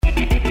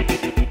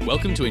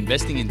Welcome to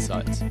Investing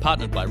Insights,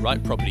 partnered by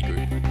Right Property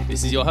Group.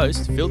 This is your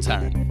host, Phil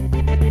Tarrant.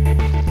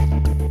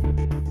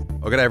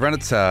 Well, g'day everyone,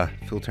 it's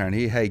Phil Tarrant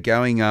here. How you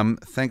going?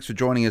 Thanks for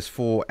joining us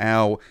for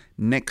our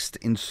next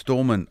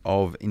instalment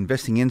of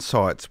Investing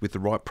Insights with the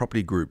Right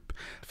Property Group.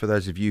 For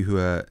those of you who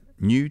are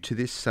new to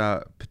this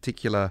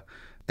particular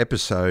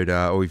episode,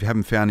 or if you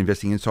haven't found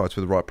Investing Insights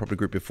with the Right Property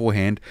Group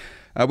beforehand,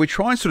 we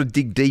try and sort of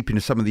dig deep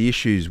into some of the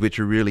issues which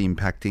are really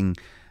impacting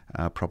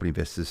property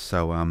investors.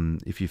 So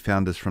if you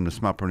found us from the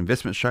Smart Property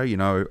Investment Show, you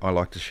know I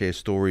like to share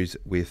stories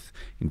with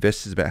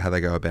investors about how they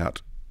go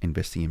about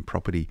investing in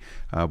property.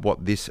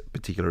 What this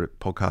particular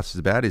podcast is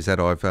about is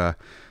that I've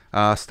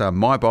asked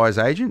my buyer's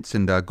agents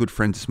and good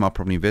friends of Smart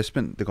Property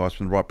Investment, the guys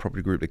from the Right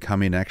Property Group, to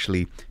come in and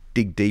actually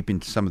dig deep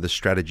into some of the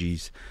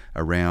strategies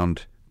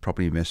around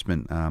property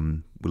investment.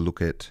 We'll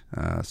look at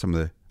some of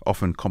the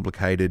often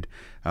complicated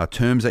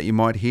terms that you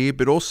might hear,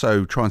 but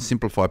also try and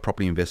simplify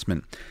property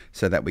investment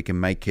so that we can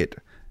make it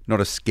not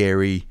a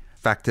scary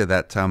factor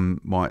that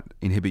might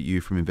inhibit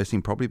you from investing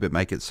in property, but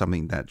make it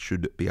something that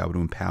should be able to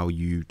empower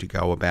you to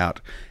go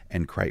about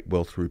and create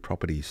wealth through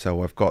property.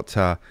 So I've got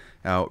our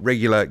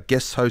regular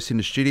guest hosts in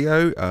the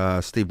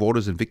studio, Steve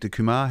Waters and Victor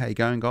Kumar. How you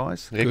going,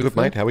 guys? Yeah, good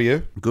mate. How are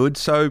you? Good.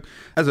 So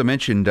as I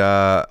mentioned,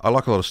 I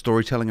like a lot of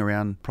storytelling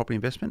around property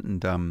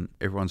investment, and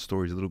everyone's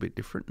story is a little bit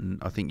different. And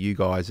I think you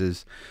guys,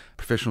 as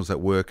professionals that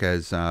work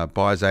as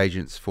buyers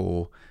agents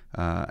for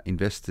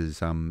investors,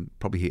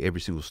 probably hear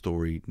every single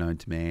story known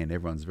to man.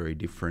 Everyone's very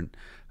different,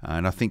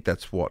 and I think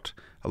that's what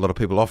a lot of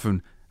people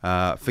often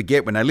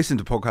forget when they listen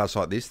to podcasts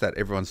like this, that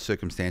everyone's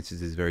circumstances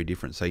is very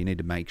different. So you need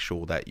to make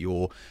sure that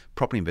your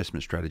property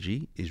investment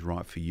strategy is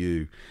right for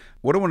you.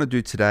 What I want to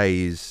do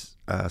today is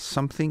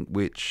something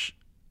which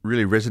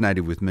really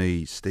resonated with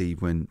me,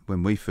 Steve, when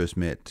we first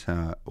met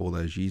all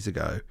those years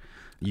ago.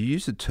 You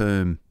used a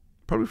term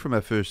probably from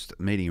our first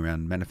meeting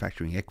around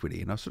manufacturing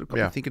equity, and I sort of got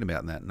me thinking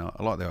about that. And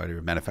I like the idea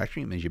of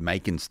manufacturing. It means you're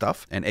making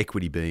stuff, and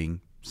equity being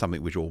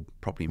something which all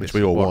property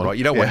investors want, right?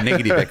 You don't want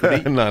negative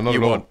equity. No, not you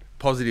at all. want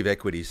positive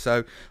equity.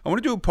 So I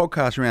want to do a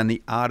podcast around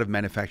the art of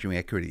manufacturing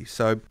equity.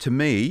 So to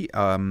me,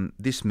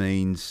 this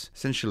means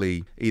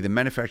essentially either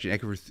manufacturing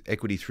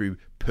equity through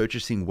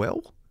purchasing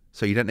well,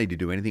 so you don't need to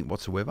do anything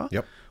whatsoever.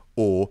 Yep.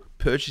 Or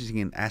purchasing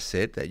an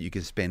asset that you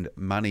can spend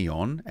money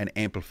on and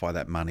amplify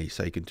that money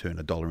so you can turn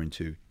a dollar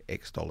into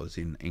X dollars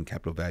in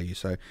capital value.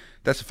 So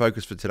that's the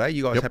focus for today.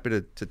 You guys happy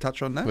to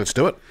touch on that? Let's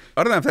do it.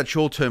 I don't know if that's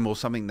your term or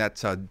something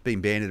that's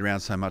been bandied around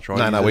so much.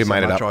 Right? No, we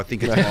made it up. I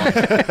think it's mine.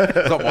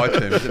 It's not my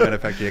term, is it,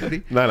 manufacturing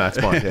equity? No,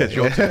 it's mine. Yeah, It's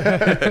your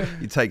term.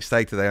 You take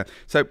stake to that.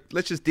 So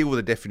let's just deal with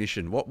the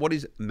definition. What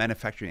is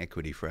manufacturing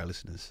equity for our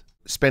listeners?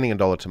 Spending a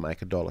dollar to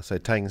make a dollar. So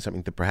taking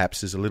something that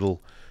perhaps is a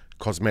little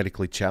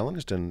cosmetically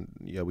challenged, and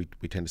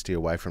we tend to steer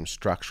away from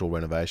structural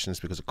renovations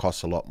because it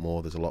costs a lot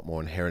more. There's a lot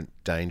more inherent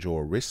danger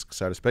or risk,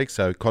 so to speak.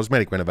 So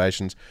cosmetic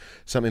renovations,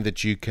 something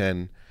that you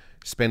can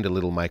spend a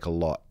little, make a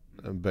lot.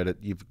 But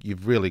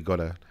you've really got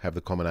to have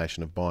the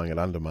combination of buying it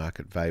under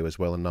market value as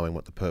well, and knowing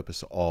what the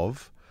purpose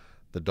of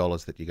the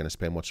dollars that you're going to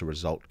spend, what's the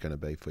result going to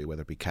be for you,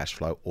 whether it be cash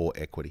flow or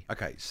equity.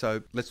 Okay,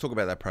 so let's talk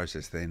about that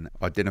process then.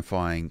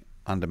 Identifying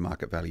under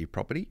market value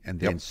property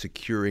and then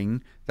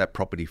securing that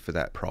property for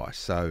that price.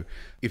 So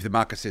if the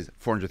market says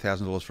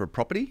 $400,000 for a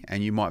property,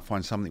 and you might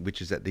find something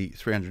which is at the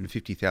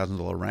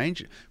 $350,000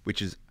 range,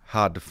 which is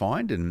hard to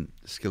find, and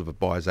the skill of a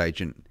buyer's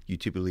agent, you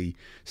typically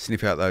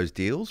sniff out those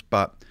deals,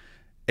 but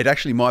it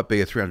actually might be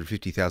a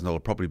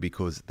 $350,000 property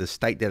because the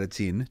state that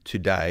it's in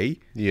today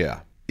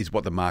is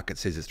what the market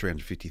says is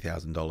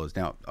 $350,000.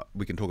 Now,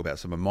 we can talk about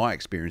some of my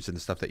experience and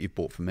the stuff that you've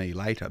bought for me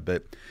later,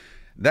 but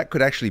that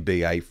could actually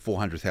be a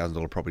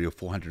 $400,000 property or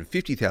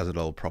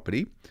 $450,000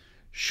 property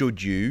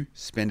should you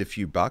spend a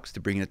few bucks to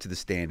bring it to the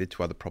standard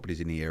to other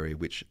properties in the area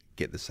which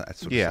get the sort of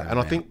same and I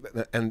amount. think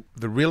and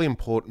the really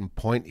important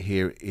point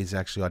here is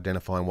actually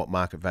identifying what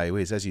market value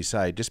is. As you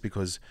say, just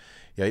because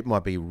it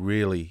might be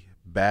really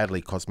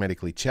badly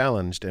cosmetically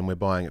challenged and we're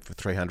buying it for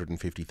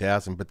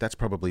 $350,000, but that's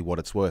probably what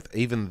it's worth,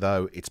 even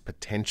though it's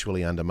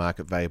potentially under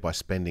market value by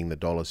spending the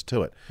dollars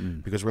to it.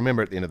 Because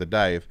remember, at the end of the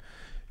day, if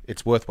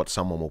it's worth what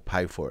someone will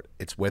pay for it.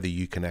 It's whether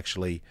you can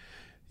actually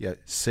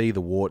see the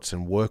warts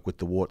and work with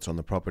the warts on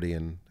the property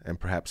and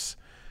perhaps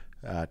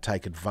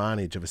take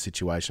advantage of a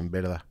situation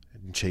better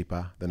and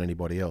cheaper than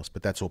anybody else.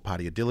 But that's all part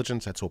of your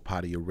diligence. That's all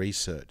part of your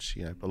research.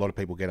 A lot of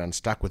people get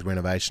unstuck with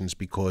renovations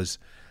because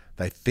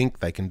they think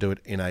they can do it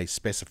in a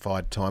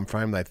specified time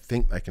frame. They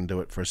think they can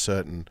do it for a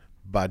certain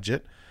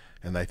budget,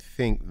 and they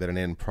think that an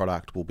end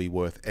product will be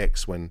worth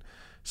X when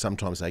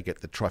sometimes they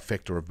get the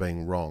trifecta of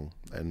being wrong.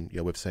 And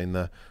we've seen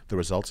the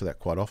results of that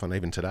quite often,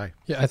 even today.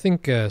 Yeah, I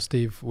think,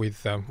 Steve,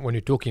 with when you're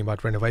talking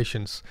about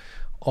renovations,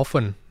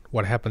 often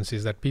what happens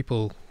is that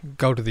people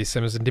go to these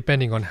seminars, and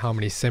depending on how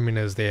many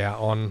seminars they are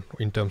on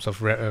in terms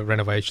of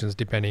renovations,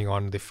 depending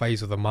on the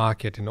phase of the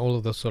market and all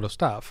of this sort of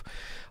stuff,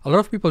 a lot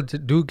of people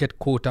do get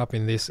caught up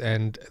in this,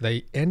 and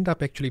they end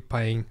up actually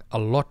paying a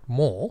lot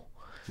more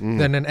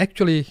than an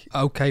actually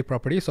okay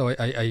property. So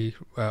a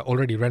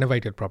already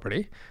renovated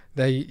property.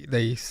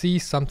 They see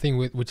something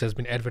which has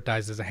been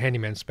advertised as a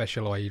handyman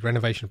special or a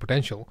renovation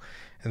potential,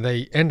 and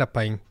they end up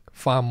paying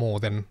far more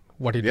than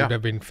what it would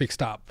have been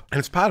fixed up. And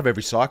it's part of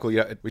every cycle.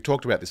 We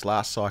talked about this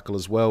last cycle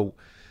as well,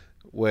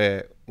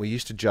 where we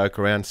used to joke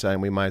around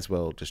saying we may as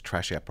well just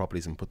trash our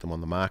properties and put them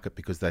on the market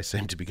because they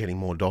seem to be getting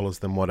more dollars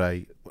than what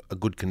a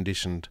good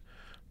conditioned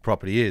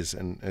property is.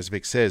 And as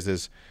Vic says,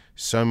 there's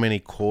so many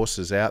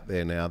courses out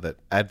there now that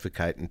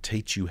advocate and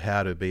teach you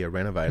how to be a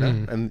renovator.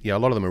 And a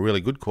lot of them are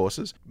really good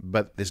courses,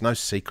 but there's no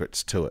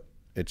secrets to it.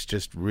 It's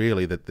just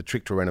really that the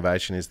trick to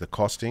renovation is the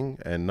costing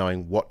and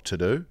knowing what to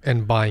do.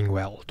 And buying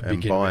well to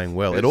begin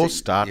with. It all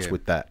starts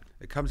with that.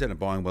 It comes down to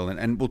buying well,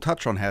 and we'll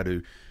touch on how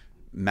to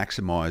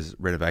maximise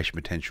renovation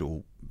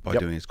potential by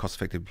doing it as cost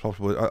effective as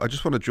possible. I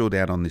just want to drill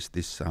down on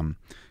this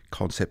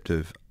concept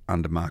of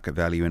under market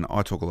value, and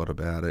I talk a lot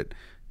about it.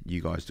 You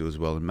guys do as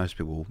well, and most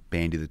people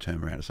bandy the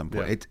term around at some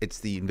point. Yeah. It's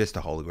the investor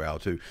holy grail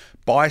to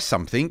buy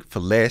something for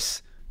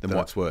less than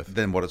what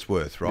it's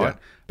worth, right? Yeah.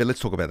 But let's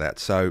talk about that.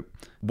 So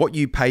what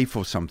you pay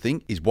for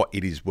something is what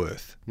it is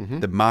worth.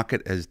 The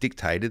market has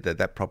dictated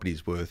that property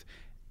is worth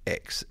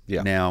X.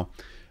 Yeah. Now,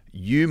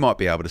 you might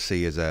be able to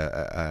see as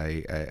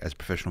as a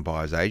professional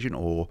buyer's agent,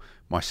 or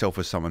myself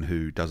as someone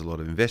who does a lot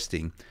of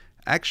investing,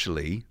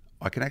 actually,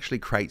 I can actually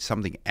create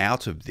something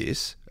out of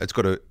this.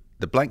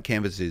 The blank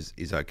canvas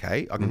is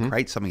okay. I can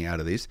create something out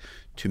of this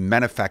to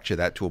manufacture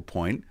that to a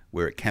point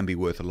where it can be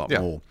worth a lot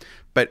more.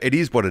 But it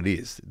is what it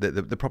is.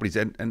 The properties,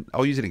 and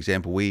I'll use an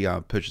example. We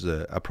purchased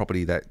a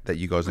property that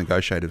you guys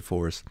negotiated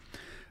for us.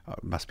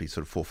 It must be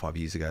sort of 4 or 5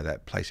 years ago,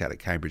 that place out at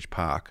Cambridge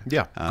Park.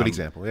 Yeah, good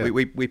example. Yeah.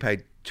 We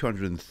paid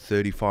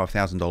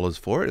 $235,000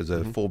 for it. It was a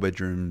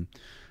 4-bedroom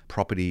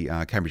property,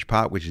 Cambridge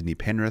Park, which is near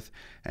Penrith,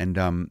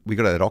 and we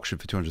got it at auction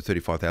for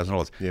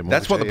 $235,000. Yeah,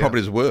 that's what the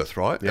property is worth,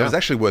 right? Yeah. It was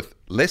actually worth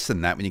less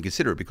than that when you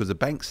consider it, because the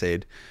bank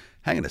said,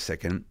 hang on a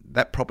second,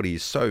 that property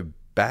is so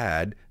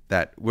bad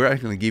that we're only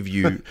going to give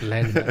you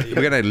Land value.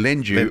 we're going to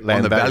lend you Land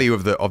on the value.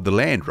 value of the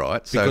land,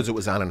 right? Because it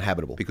was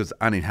uninhabitable. Because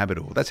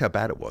uninhabitable. That's how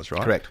bad it was,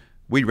 right? Correct.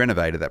 We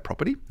renovated that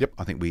property. Yep.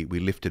 I think we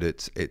lifted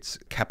its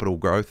capital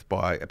growth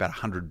by about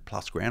 100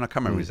 plus grand. I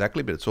can't remember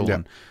exactly, but it's all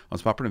on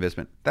smart property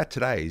investment. That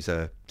today is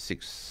a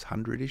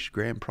 600-ish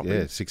grand property.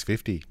 Yeah,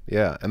 650.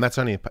 Yeah, and that's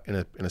only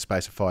in a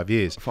space of 5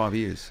 years. 5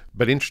 years.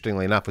 But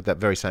interestingly enough, with that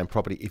very same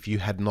property, if you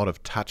had not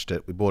have touched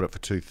it, we bought it for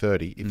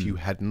 $230. If you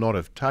had not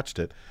have touched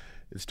it,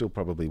 it's still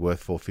probably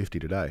worth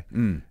 $450 today.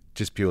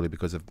 Just purely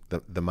because of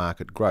the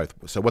market growth.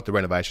 So what the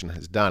renovation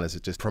has done is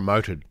it just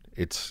promoted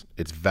its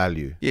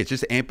value. Yeah, it's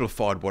just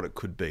amplified what it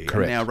could be.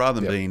 Correct. And now,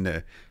 rather than being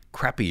the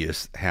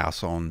crappiest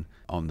house on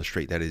the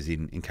street that is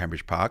in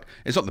Cambridge Park,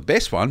 it's not the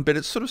best one, but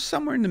it's sort of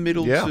somewhere in the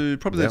middle to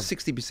probably the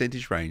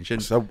 60% range.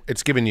 And so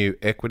it's given you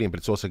equity, but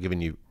it's also given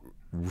you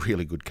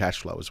really good cash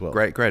flow as well.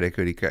 Great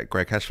equity,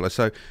 great cash flow.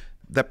 So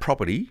that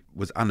property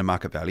was under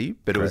market value,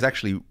 but it was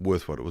actually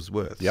worth what it was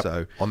worth. Yep.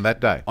 So on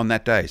that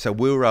day. So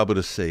we were able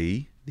to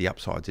see the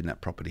upsides in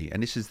that property,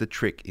 and this is the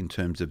trick in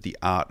terms of the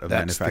art of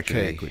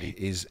manufacturing equity.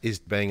 Is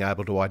being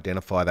able to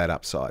identify that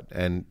upside,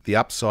 and the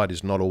upside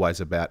is not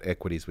always about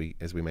equity,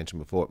 as we mentioned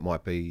before. It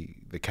might be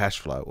the cash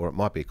flow, or it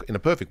might be, in a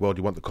perfect world,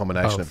 you want the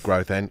combination of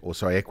growth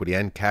equity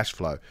and cash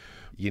flow.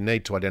 You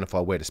need to identify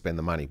where to spend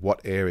the money. What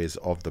areas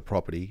of the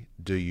property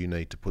do you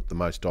need to put the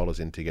most dollars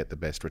in to get the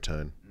best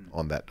return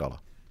on that dollar?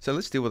 So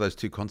let's deal with those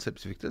two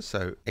concepts, Victor.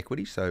 So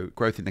equity, so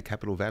growth in the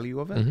capital value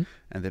of it,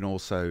 and then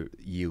also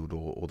yield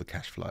or the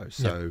cash flow.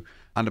 So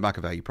under market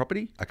value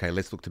property, okay,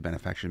 let's look to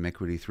manufacturing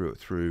equity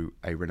through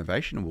a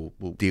renovation, and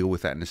we'll deal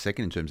with that in a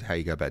second in terms of how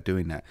you go about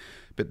doing that.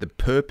 But the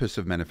purpose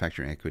of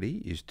manufacturing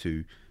equity is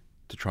to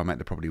try and make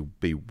the property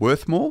be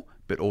worth more,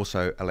 but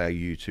also allow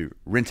you to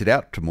rent it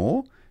out to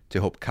more to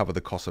help cover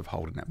the cost of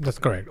holding that property. That's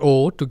correct.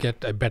 Or to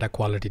get a better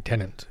quality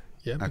tenant.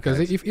 Yeah, because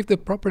if the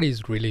property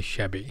is really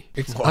shabby,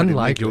 it's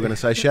unlikely. You were going to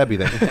say shabby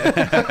then.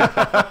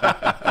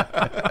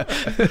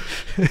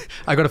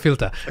 I got a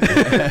filter.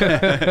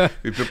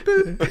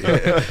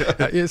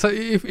 So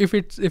if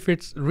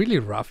it's really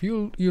rough,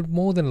 you'll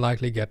more than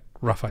likely get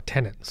rougher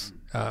tenants.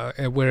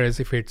 Whereas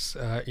if it's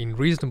in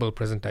reasonable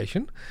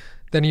presentation,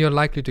 then you're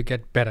likely to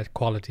get better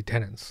quality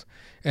tenants.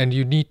 And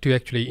you need to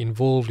actually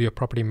involve your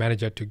property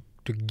manager to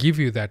give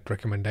you that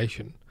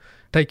recommendation,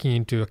 taking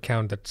into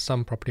account that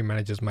some property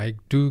managers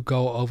do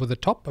go over the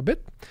top a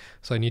bit.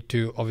 So you need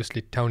to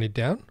obviously tone it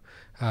down,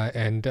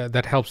 and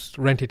that helps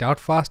rent it out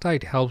faster.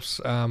 It helps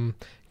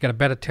get a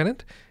better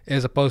tenant,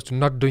 as opposed to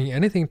not doing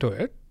anything to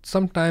it.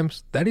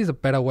 Sometimes that is a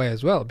better way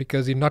as well,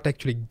 because you're not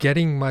actually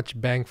getting much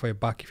bang for your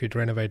buck if you're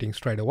renovating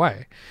straight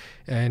away.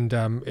 And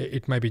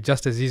it may be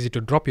just as easy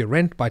to drop your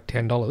rent by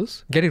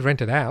 $10, get it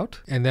rented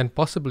out, and then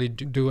possibly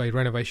do a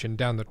renovation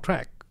down the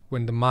track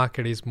when the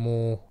market is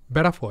more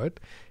better for it.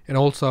 And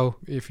also,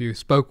 if you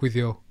spoke with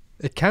your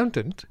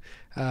accountant,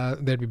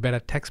 there'd be better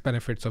tax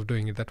benefits of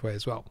doing it that way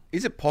as well.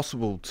 Is it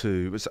possible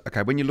to,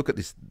 when you look at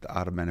this, the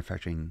art of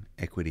manufacturing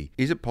equity,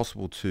 is it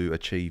possible to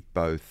achieve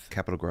both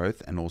capital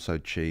growth and also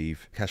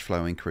achieve cash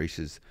flow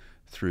increases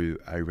through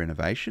a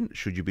renovation?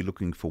 Should you be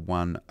looking for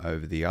one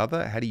over the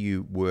other? How do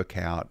you work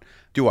out,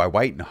 do I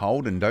wait and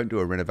hold and don't do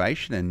a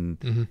renovation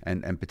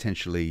and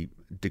potentially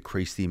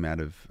decrease the amount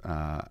of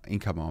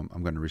income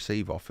I'm going to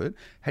receive off it?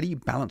 How do you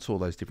balance all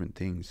those different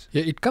things?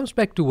 Yeah, it comes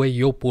back to where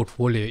your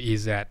portfolio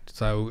is at.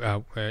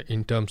 So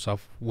in terms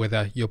of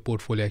whether your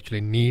portfolio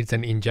actually needs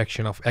an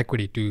injection of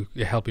equity to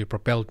help you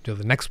propel to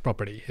the next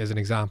property, as an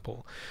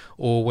example,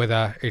 or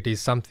whether it is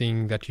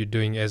something that you're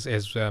doing as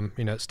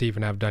Steve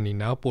and I have done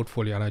in our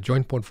portfolio, on our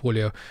joint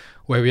portfolio,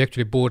 where we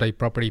actually bought a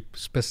property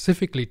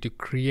specifically to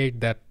create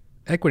that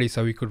equity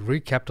so we could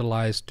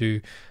recapitalize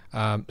to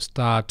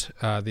start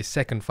the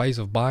second phase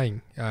of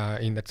buying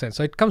in that sense.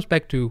 So it comes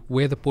back to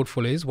where the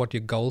portfolio is, what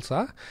your goals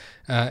are,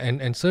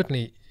 and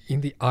certainly in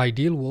the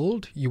ideal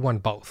world, you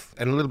want both.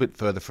 And a little bit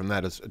further from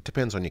that, it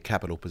depends on your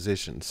capital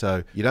position.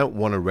 So you don't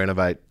want to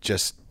renovate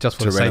just for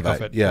to the sake renovate.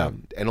 of it. Yeah.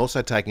 And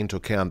also take into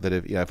account that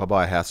if I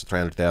buy a house for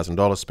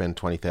 $300,000, spend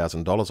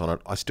 $20,000 on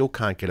it, I still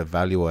can't get a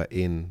valuer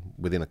in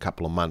within a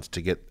couple of months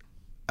to get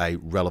a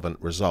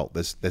relevant result.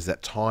 There's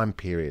that time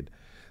period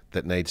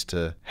that needs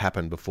to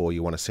happen before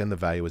you want to send the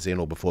valuers in,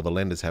 or before the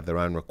lenders have their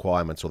own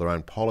requirements or their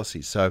own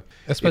policies. So,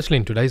 especially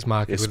in today's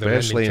market,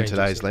 especially in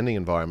today's lending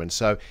environment.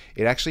 So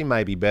it actually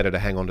may be better to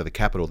hang on to the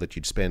capital that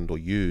you'd spend or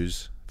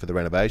use for the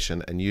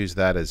renovation and use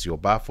that as your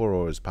buffer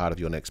or as part of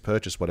your next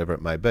purchase, whatever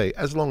it may be,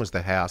 as long as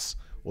the house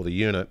or the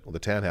unit or the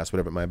townhouse,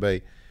 whatever it may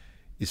be,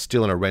 is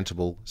still in a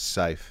rentable,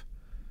 safe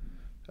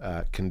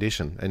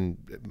condition, and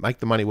make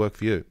the money work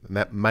for you. And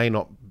that may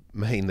not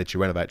mean that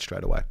you renovate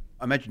straight away.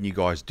 I imagine you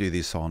guys do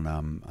this on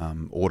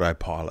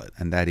autopilot,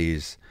 and that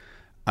is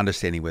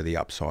understanding where the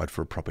upside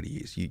for a property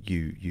is.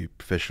 You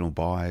professional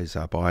buyers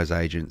are buyers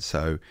agents,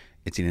 so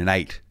it's an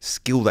innate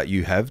skill that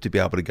you have to be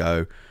able to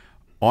go,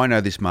 I know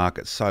this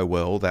market so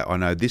well that I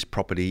know this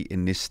property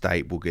in this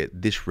state will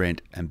get this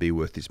rent and be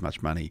worth this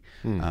much money.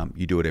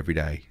 You do it every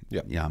day.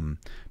 Yep.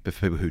 But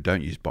for people who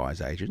don't use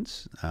buyers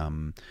agents,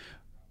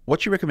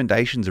 what's your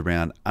recommendations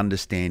around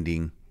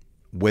understanding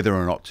whether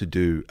or not to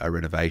do a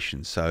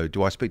renovation? So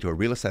do I speak to a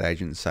real estate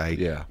agent and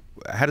say,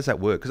 how does that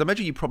work? Because I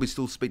imagine you probably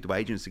still speak to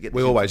agents to get this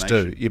We always do,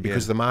 information.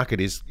 because the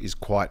market is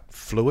quite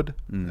fluid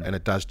and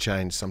it does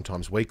change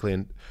sometimes weekly.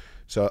 And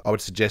so I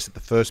would suggest that the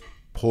first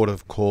port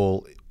of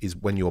call is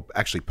when you're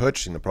actually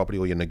purchasing the property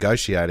or you're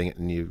negotiating it,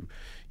 and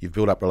you've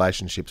built up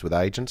relationships with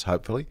agents,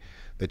 hopefully,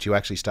 that you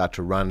actually start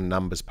to run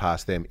numbers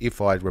past them. If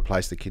I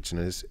replace the kitchen,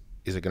 is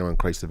it going to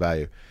increase the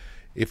value?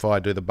 If I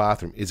do the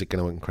bathroom, is it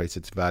going to increase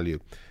its value?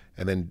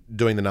 And then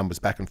doing the numbers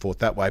back and forth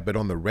that way. But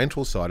on the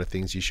rental side of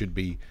things, you should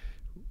be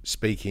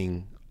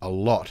speaking a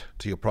lot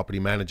to your property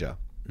manager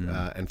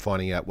and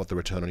finding out what the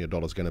return on your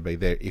dollar is going to be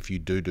there if you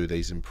do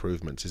these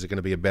improvements. Is it going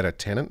to be a better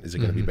tenant? Is it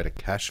going to be better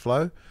cash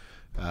flow?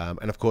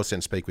 And of course,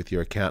 then speak with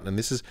your accountant. And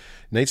this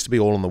needs to be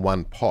all in the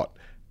one pot.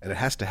 And it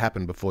has to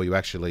happen before you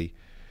actually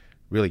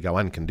really go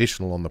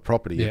unconditional on the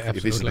property. If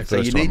this is the So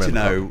first you time need to around the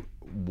know property.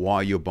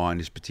 why you're buying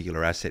this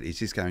particular asset. Is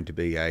this going to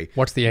be a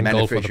What's the end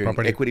goal for the manufacturing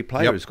property? equity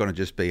play, Yep. or it's going to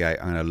just be I'm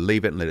going to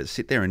leave it and let it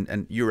sit there?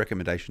 And your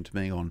recommendation to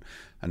me on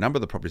a number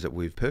of the properties that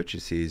we've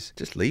purchased is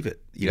just leave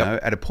it. You know,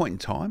 at a point in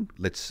time,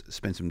 let's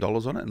spend some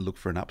dollars on it and look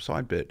for an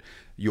upside. But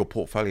your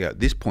portfolio at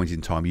this point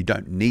in time, you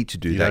don't need to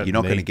do that. You're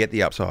not going to get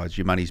the upsides.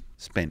 Your money's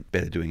spent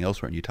better doing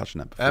elsewhere, and you're touching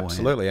that before.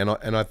 Absolutely,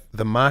 and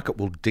the market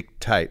will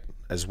dictate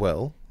as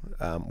well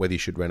whether you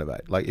should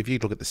renovate. Like if you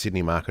look at the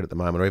Sydney market at the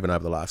moment, or even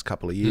over the last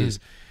couple of years,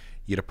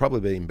 you'd have probably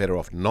been better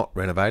off not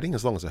renovating,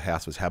 as long as the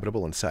house was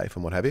habitable and safe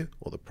and what have you,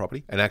 or the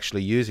property, and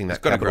actually using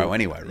that capital. It's got to grow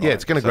anyway, right? Yeah,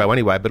 it's going to grow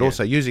anyway, but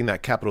also using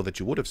that capital that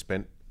you would have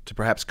spent to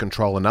perhaps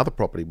control another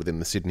property within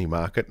the Sydney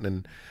market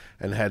and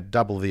had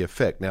double the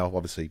effect. Now,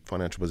 obviously,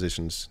 financial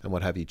positions and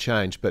what have you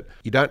change, but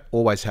you don't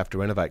always have to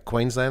renovate.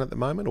 Queensland at the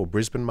moment, or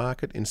Brisbane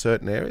market in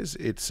certain areas,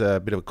 it's a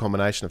bit of a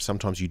combination of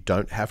sometimes you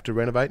don't have to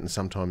renovate and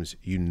sometimes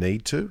you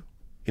need to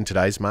in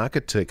today's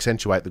market to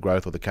accentuate the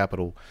growth or the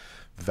capital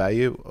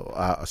value,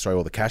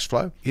 or the cash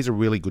flow. Here's a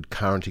really good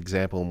current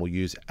example, and we'll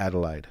use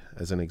Adelaide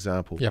as an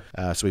example.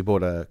 Yep. So we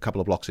bought a couple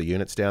of blocks of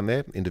units down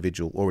there,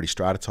 individual, already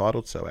strata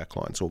titled, so our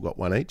clients all got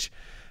one each,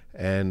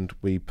 and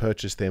we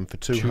purchased them for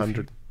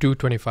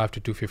 225 to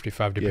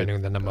 255, depending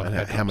on the number of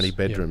bedrooms. How many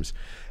bedrooms.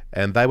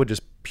 And they were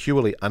just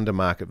purely under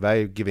market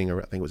value, giving,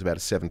 I think it was about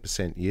a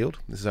 7% yield.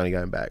 This is only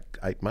going back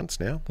 8 months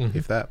now,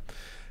 if that.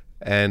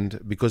 And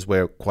because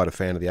we're quite a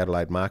fan of the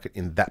Adelaide market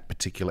in that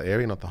particular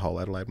area, not the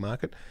whole Adelaide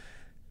market,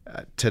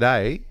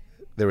 today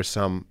there are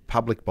some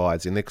public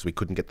buyers in there, because we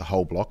couldn't get the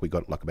whole block. We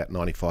got like about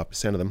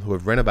 95% of them who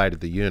have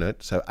renovated the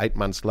unit. So 8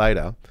 months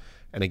later,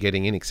 and are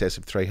getting in excess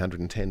of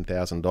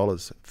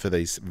 $310,000 for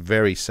these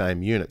very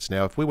same units.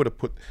 Now, if we were to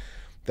put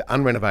the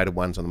unrenovated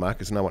ones on the market,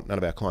 because none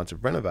of our clients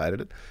have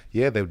renovated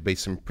it, there would be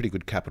some pretty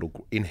good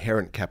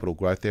inherent capital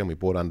growth there, and we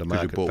bought under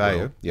market value.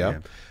 Well. Yeah.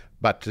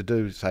 But to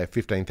do, say, a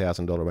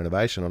 $15,000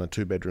 renovation on a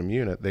 2-bedroom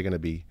unit, they're going to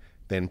be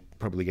then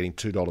probably getting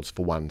 $2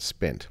 for one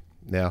spent.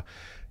 Now,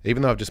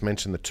 even though I've just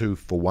mentioned the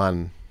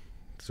 2-for-1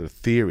 sort of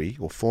theory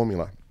or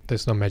formula,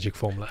 there's no magic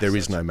formula. There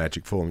is no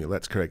magic formula.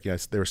 That's correct.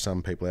 Yes, there are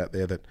some people out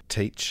there that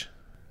teach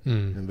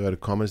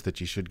inverted commas, that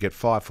you should get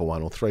 5 for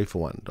 1 or 3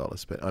 for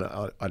 $1. But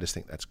I just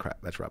think that's crap.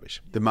 That's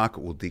rubbish. The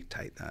market will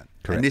dictate that.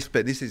 Correct.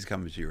 But this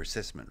comes to your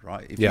assessment,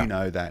 right? If Yeah. you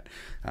know that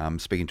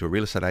speaking to a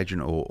real estate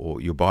agent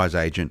or your buyer's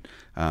agent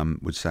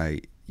would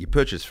say, you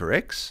purchase for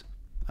X,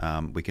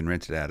 we can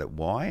rent it out at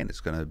Y, and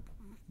it's going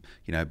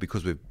to,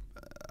 because we've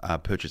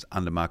purchased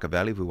under market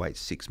value, if we wait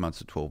 6 months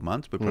to 12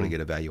 months, we'll probably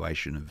get a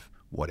valuation of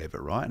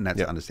whatever, right? And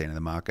that's understanding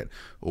the market,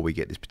 or we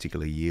get this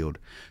particular yield.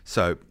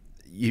 So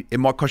it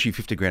might cost you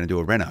 $50,000 to do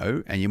a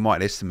reno, and you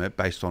might estimate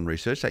based on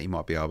research that you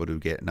might be able to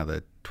get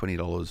another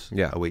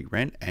 $20 a week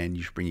rent, and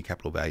you should bring your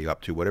capital value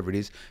up to whatever it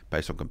is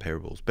based on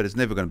comparables. But it's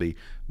never going to be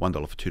 $1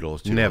 for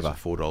 $2, $2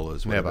 for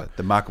 $4, whatever. Never.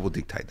 The market will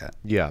dictate that.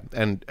 Yeah,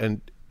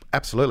 and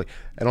absolutely.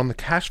 And on the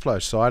cash flow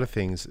side of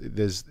things,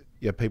 there's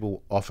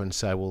people often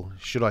say, well,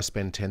 should I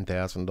spend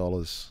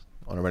 $10,000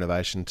 on a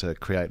renovation to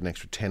create an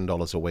extra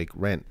 $10 a week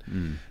rent?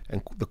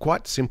 And the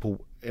quite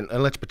simple, and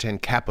let's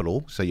pretend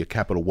capital, so your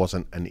capital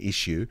wasn't an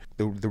issue.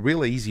 The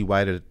real easy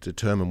way to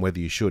determine whether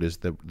you should is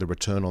the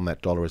return on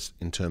that dollar is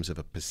in terms of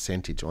a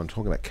percentage. I'm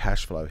talking about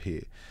cash flow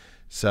here.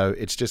 So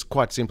it's just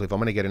quite simply, if I'm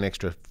going to get an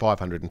extra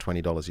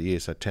 $520 a year,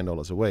 so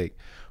 $10 a week,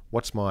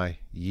 what's my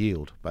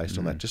yield based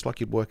on that? Just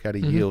like you'd work out a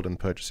yield in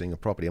purchasing a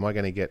property. Am I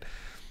going to get,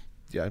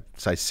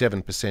 say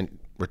 7%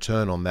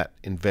 return on that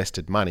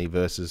invested money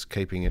versus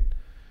keeping it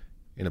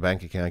in a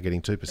bank account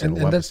getting 2% or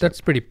 1%? And that's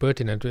pretty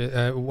pertinent.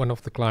 One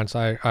of the clients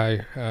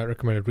I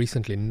recommended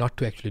recently not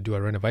to actually do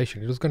a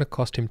renovation. It was going to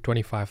cost him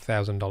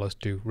 $25,000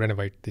 to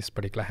renovate this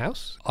particular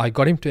house. I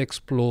got him to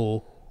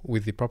explore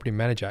with the property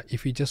manager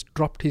if he just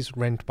dropped his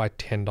rent by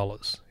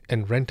 $10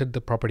 and rented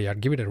the property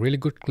out, give it a really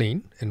good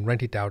clean and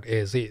rent it out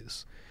as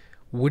is.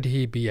 Would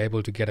he be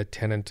able to get a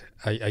tenant,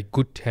 a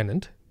good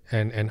tenant,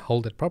 and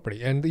hold that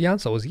property? And the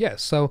answer was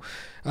yes. So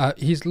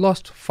he's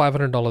lost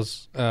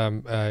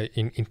 $500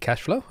 in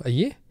cash flow a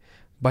year,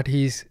 but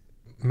he's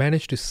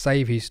managed to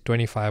save his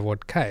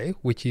 25-odd-K,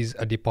 which is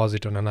a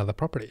deposit on another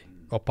property,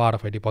 or part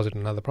of a deposit on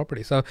another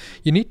property. So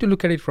you need to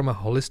look at it from a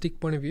holistic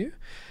point of view.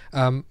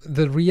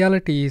 The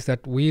reality is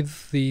that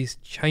with these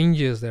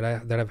changes that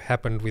have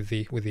happened with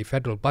the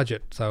federal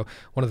budget, so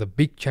one of the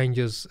big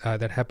changes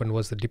that happened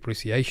was the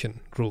depreciation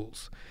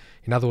rules.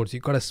 In other words,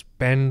 you've got to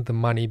spend the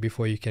money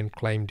before you can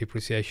claim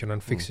depreciation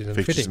on fixtures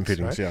and fittings.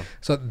 Right? Yeah.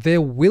 So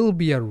there will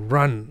be a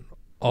run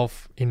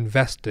of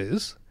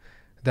investors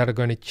that are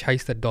going to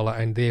chase that dollar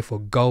and therefore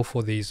go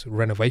for these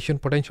renovation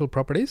potential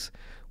properties,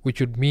 which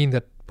would mean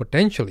that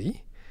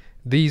potentially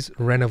these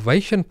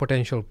renovation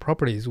potential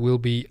properties will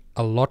be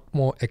a lot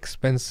more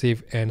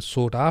expensive and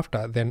sought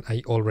after than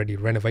a already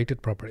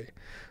renovated property.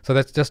 So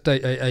that's just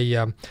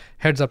a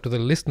heads up to the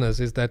listeners,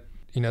 is that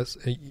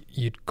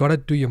you've got to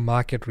do your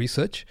market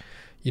research.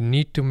 You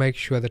need to make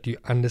sure that you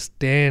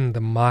understand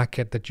the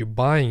market that you're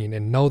buying in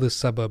and know the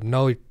suburb,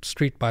 know it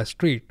street by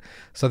street,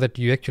 so that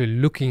you're actually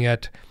looking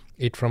at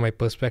it from a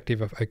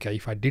perspective of, okay,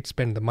 if I did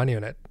spend the money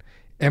on it,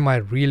 am I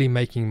really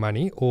making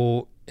money,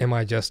 or am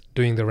I just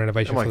doing the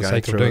renovation for the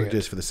sake of doing it?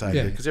 Just for the sake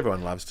of it, because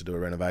everyone loves to do a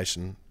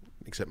renovation,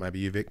 except maybe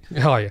you, Vic.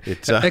 Oh yeah,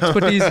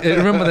 expertise.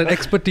 Remember that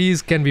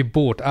expertise can be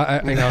bought. I've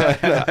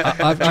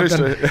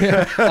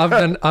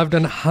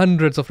done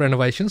hundreds of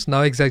renovations,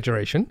 no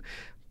exaggeration,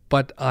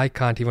 but I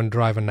can't even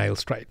drive a nail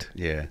straight.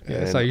 Yeah.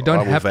 So you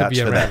don't have to be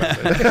a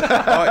renovator.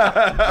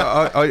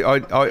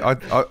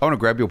 I want to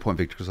grab your point,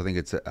 Victor, because I think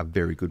it's a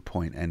very good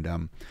point,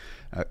 and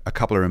a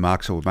couple of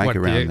remarks I would make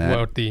around that.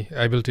 What, the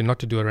ability not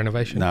to do a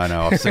renovation? No,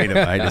 I've seen it,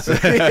 mate.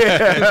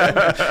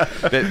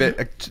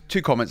 But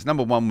 2 comments.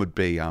 Number 1 would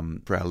be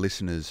for our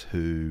listeners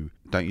who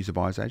don't use a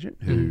buyer's agent,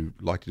 who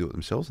like to do it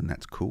themselves, and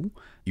that's cool.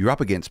 You're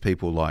up against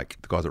people like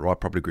the guys at Right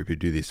Property Group who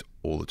do this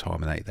all the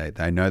time, and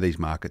they know these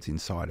markets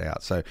inside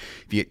out. So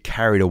if you get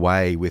carried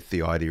away with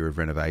the idea of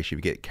renovation,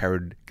 if you get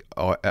carried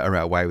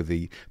away with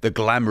the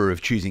glamour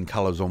of choosing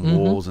colours on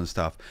walls and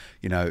stuff,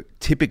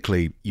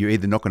 typically you're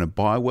either not going to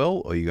buy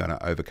well or you're going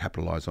to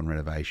overcapitalise on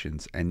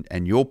renovations.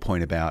 And your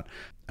point about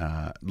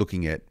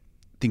looking at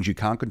things you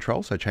can't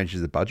control, so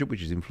changes the budget,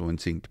 which is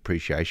influencing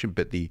depreciation,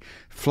 but the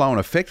flow and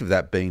effect of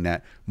that being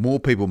that more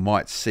people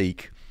might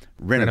seek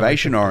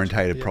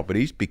renovation-orientated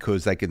properties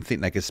because they can think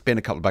they can spend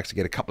a couple of bucks to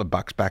get a couple of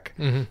bucks back.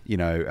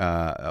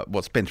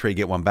 Spend 3,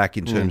 get 1 back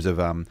in terms of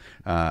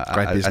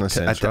great business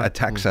sense, right?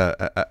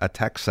 a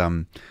tax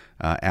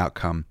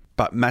outcome.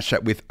 But match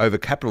that with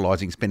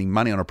overcapitalising, spending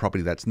money on a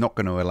property that's not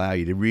going to allow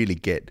you to really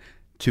get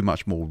too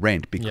much more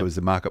rent because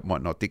the market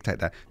might not dictate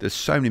that. There's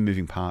so many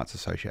moving parts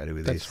associated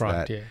with this.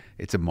 Right, that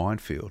it's a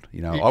minefield.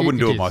 I wouldn't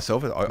do it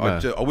myself.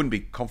 I wouldn't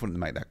be confident to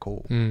make that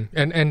call.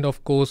 And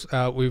of course,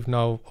 we've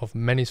know of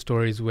many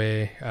stories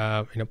where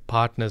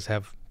partners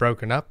have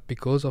broken up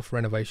because of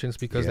renovations,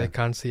 because Yeah. they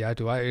can't see eye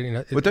to eye. You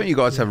know, Well, don't you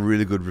guys have a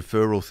really good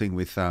referral thing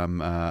with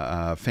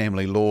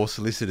family law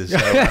solicitors?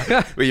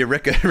 So, where you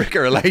wreck a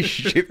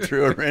relationship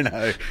through a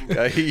reno.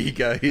 Go, here you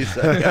go. Here's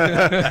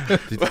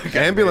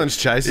Ambulance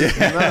chases?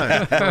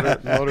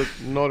 No,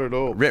 not at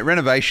all.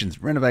 Renovations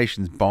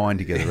bind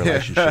together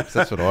relationships.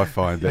 That's what I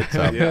find. But,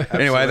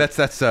 anyway,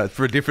 that's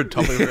for a different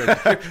topic.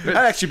 That'd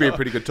actually be a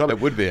pretty good topic.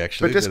 It would be,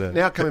 actually. But just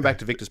now coming back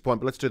to Victor's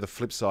point, but let's do the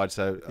flip side.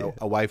 So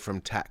away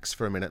from tax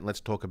for a minute, and let's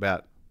talk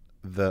about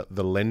the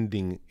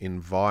lending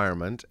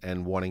environment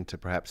and wanting to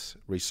perhaps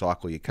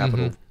recycle your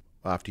capital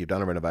after you've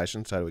done a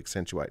renovation, so to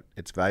accentuate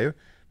its value,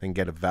 then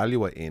get a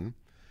valuer in.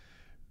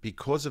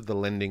 Because of the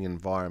lending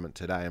environment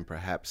today and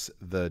perhaps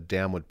the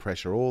downward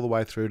pressure all the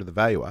way through to the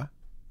valuer,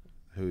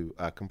 who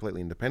are completely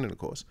independent, of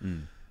course,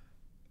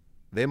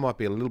 there might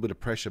be a little bit of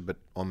pressure but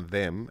on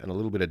them and a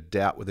little bit of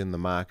doubt within the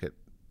market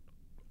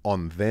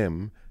on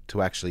them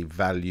to actually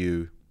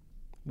value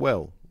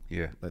well,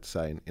 let's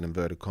say in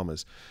inverted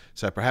commas.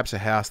 So perhaps a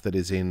house that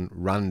is in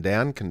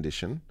run-down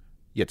condition,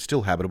 yet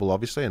still habitable,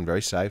 obviously, and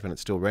very safe, and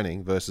it's still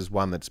renting, versus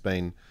one that's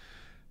been,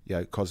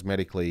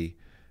 cosmetically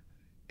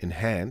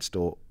enhanced,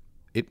 or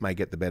it may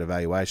get the better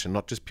valuation,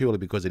 not just purely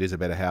because it is a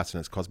better house and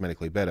it's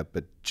cosmetically better,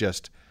 but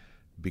just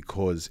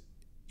because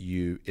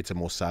it's a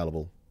more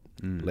saleable,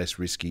 less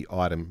risky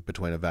item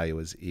between a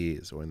valuer's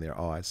ears or in their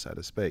eyes, so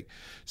to speak.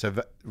 So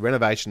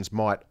renovations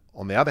might,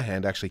 on the other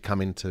hand, actually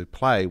come into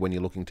play when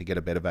you're looking to get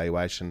a better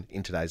valuation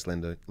in today's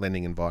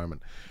lending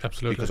environment.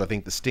 Absolutely. Because I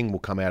think the sting will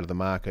come out of the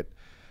market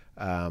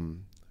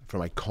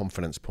from a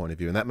confidence point of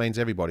view, and that means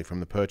everybody, from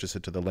the purchaser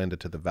to the lender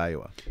to the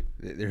valuer.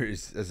 There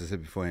is, as I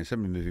said before, so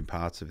many moving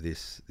parts of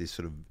this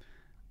sort of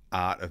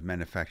art of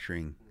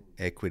manufacturing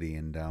equity,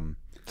 and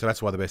so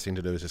that's why the best thing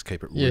to do is just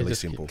keep it really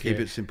simple. Keep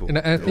it simple. And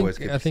I Always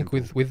keep think it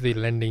simple. with the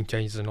lending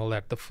changes and all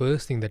that, the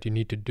first thing that you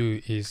need to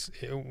do is,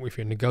 if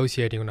you're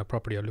negotiating on a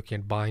property or looking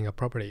at buying a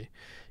property,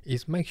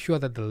 is make sure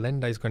that the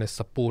lender is going to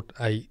support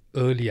a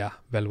earlier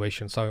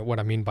valuation. So what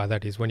I mean by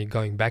that is, when you're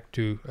going back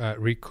to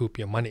recoup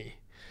your money,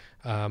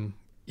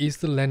 is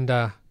the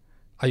lender,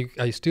 are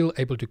you still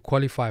able to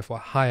qualify for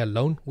a higher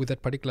loan with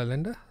that particular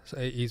lender? So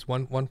is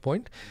one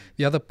point.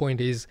 The other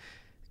point is,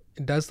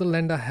 does the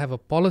lender have a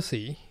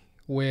policy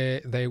where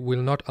they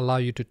will not allow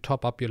you to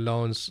top up your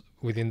loans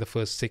within the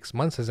first 6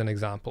 months, as an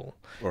example?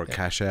 Or a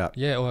cash out.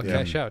 Yeah, or a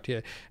cash out,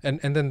 And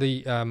then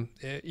the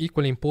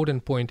equally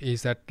important point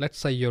is that, let's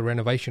say your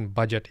renovation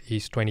budget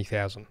is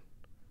 20,000.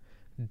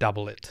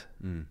 Double it.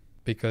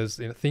 Because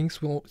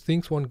things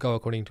won't go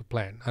according to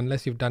plan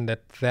unless you've done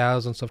that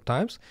thousands of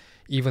times.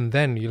 Even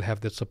then, you'll have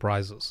the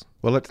surprises.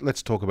 Well,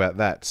 let's talk about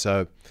that.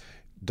 So,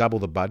 double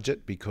the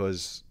budget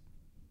because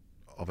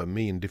of a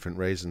million different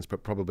reasons,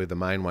 but probably the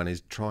main one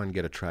is try and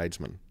get a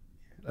tradesman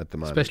at the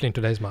moment. Especially in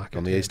today's market.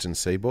 On the eastern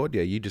seaboard,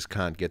 you just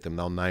can't get them.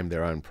 They'll name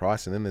their own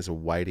price, and then there's a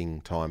waiting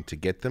time to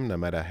get them, no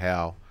matter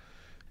how.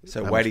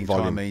 So how waiting much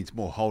volume. time means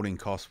more holding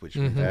costs, which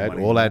It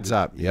all adds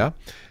up, Now,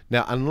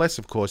 unless,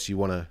 of course, you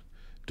want to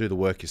do the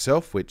work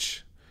yourself,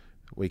 which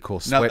we call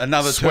sweat.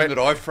 Another term that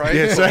I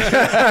phrase.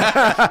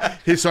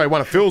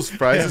 One of Phil's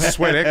phrases,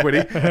 sweat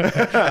equity,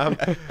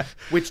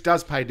 which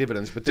does pay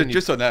dividends. But then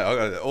Just on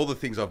that, all the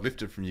things I've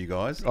lifted from you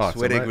guys, Oh,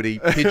 sweat so equity,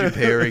 pigeon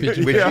pairing, which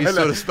you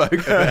sort of spoke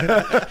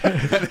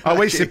about.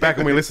 we sit back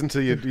and we listen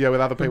to you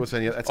with other people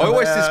saying, that's I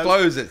always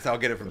disclose it, so I'll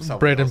get it from someone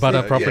Bread and else.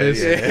 butter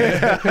properties.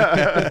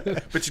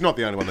 But you're not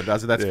the only one that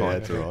does it. That's fine.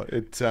 That's all right.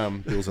 It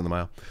bills in the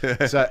mail.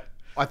 So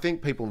I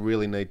think people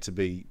really need to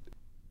be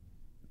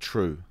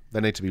true. They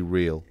need to be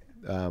real.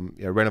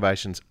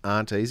 Renovations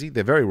aren't easy.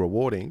 They're very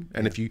rewarding.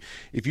 And if you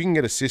can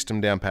get a system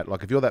down pat,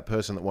 like if you're that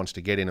person that wants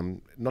to get in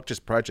and not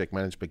just project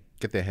manage, but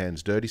get their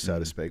hands dirty, so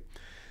to speak,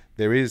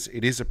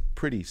 it is a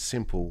pretty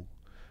simple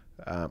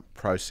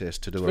process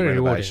to do a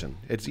renovation.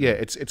 Rewarding.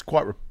 It's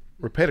quite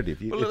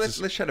repetitive. Well,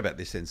 let's chat about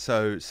this then.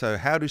 So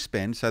how to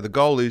spend. So the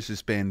goal is to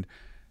spend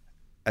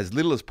as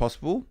little as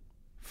possible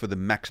for the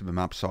maximum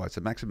upside. So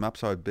maximum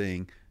upside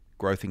being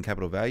growth in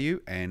capital value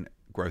and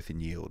growth in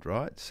yield,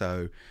 right?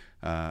 So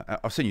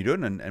I've seen you do it,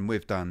 and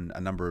we've done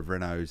a number of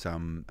renos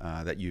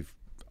that you've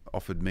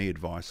offered me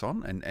advice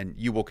on, and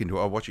you walk into,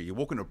 you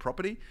walk into a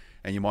property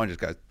and your mind just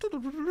goes,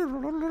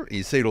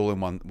 you see it all in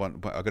one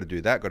I've got to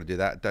do that, don't do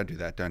that, don't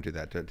do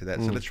that.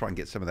 So let's try and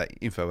get some of that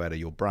info out of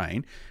your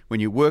brain.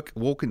 When you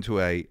walk into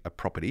a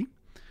property,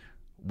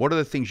 what are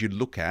the things you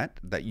look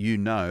at that you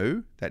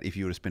know that if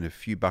you were to spend a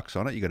few bucks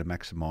on it, you're going to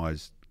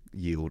maximize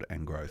yield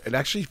and growth? It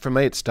actually, for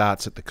me, it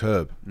starts at the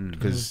curb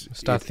because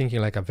Start thinking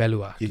like a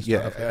valuer.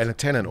 and a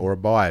tenant or a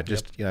buyer,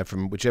 just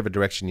from whichever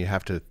direction you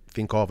have to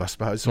think of, I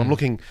suppose. So I'm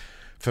looking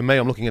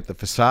at the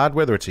facade,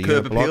 whether it's a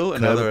Curb unit block, appeal,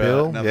 another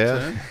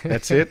term.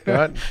 That's it,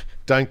 right?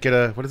 Don't get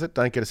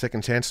a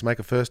second chance to make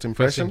a first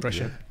impression.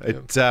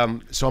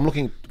 So I'm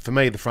looking, for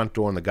me, the front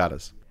door and the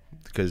gutters.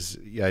 Because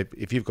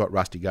if you've got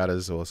rusty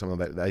gutters or something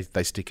like that,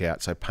 they stick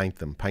out. So paint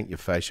them. Paint your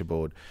fascia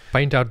board.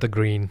 Paint out the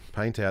green.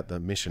 Paint out the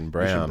Mission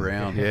Brown.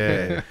 Mission Brown.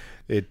 Yeah.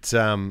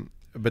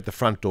 But the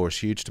front door is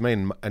huge to me,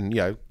 and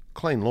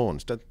clean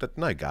lawns,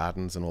 no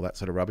gardens and all that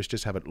sort of rubbish.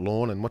 Just have it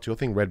lawn, and what's your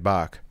thing? Red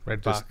bark.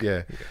 Red Just, bark.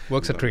 yeah.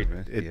 Works a treat.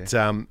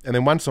 And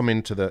then once I'm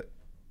into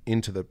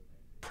the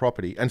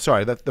property, and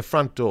sorry, the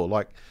front door,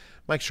 like,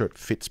 make sure it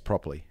fits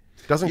properly.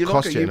 It doesn't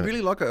cost you. You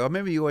really like it. I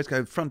remember you always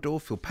go front door,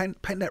 Phil. Paint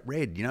that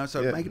red,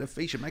 so make it a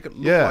feature, make it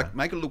look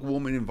make it look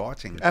warm and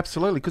inviting.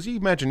 Absolutely, because you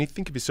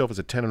think of yourself as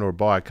a tenant or a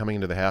buyer coming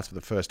into the house for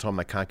the first time.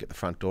 They can't get the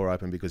front door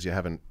open because you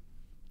haven't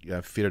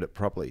fitted it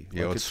properly.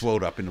 Yeah, it's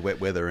swelled up in the wet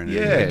weather and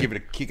give it a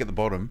kick at the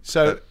bottom.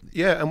 So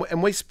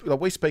and we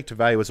speak to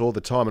valuers all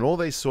the time, and all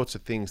these sorts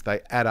of things,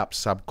 they add up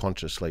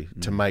subconsciously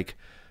to make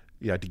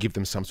to give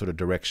them some sort of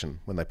direction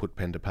when they put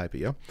pen to paper.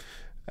 Yeah.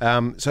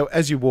 So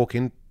as you walk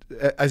in,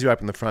 as you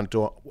open the front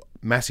door,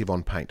 massive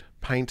on paint.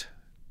 Paint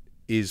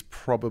is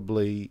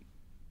probably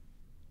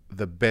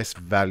the best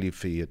value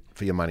for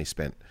your money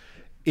spent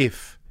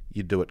if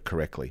you do it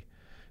correctly.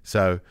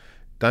 So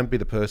don't be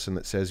the person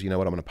that says, you know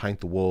what, I'm going to paint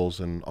the walls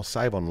and I'll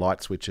save on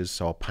light switches,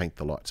 so I'll paint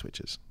the light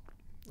switches,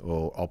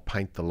 or I'll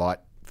paint the light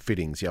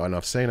fittings. And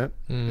I've seen it.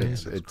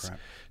 It's crap.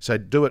 So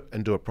do it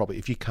and do it properly.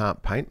 If you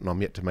can't paint, and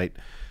I'm yet to meet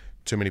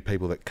too many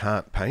people that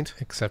can't paint,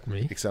 except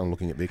me. Except I'm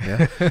looking at Vic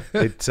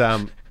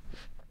now.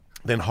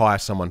 Then hire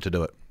someone to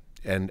do it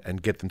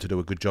and get them to do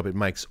a good job. It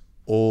makes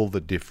all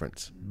the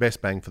difference. Best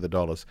bang for the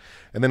dollars.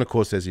 And then, of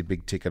course, there's your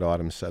big ticket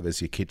items. So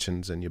there's your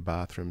kitchens and your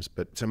bathrooms.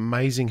 But it's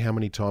amazing how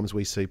many times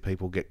we see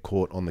people get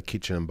caught on the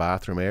kitchen and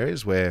bathroom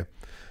areas where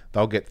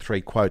they'll get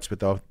 3 quotes,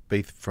 but they'll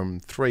be from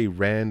 3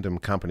 random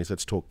companies.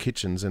 Let's talk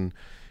kitchens. And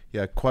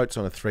quotes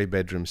on a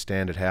 3-bedroom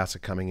standard house are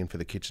coming in for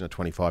the kitchen at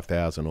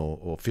 $25,000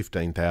 or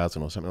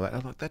 $15,000 or something like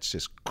that. I'm like, that's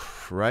just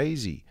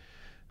crazy.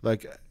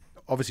 Like,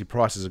 obviously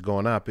prices have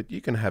gone up, but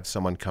you can have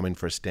someone come in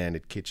for a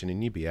standard kitchen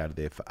and you'd be out of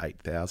there for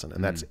 $8,000,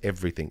 and that's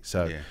everything.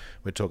 So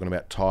we're talking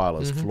about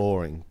tilers,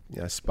 flooring,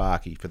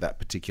 Sparky for that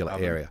particular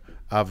area,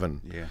 oven.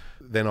 Yeah.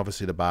 Then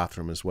obviously the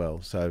bathroom as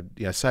well. So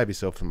save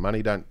yourself some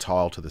money. Don't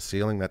tile to the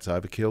ceiling. That's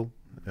overkill.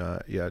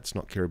 It's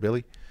not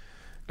Kirribilli.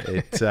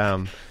 It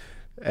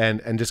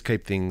and just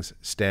keep things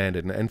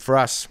standard. And for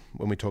us,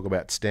 when we talk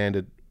about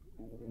standard,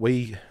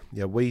 we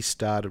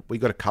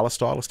got a colour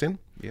stylist in.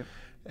 Yep.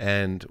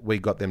 And we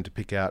got them to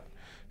pick out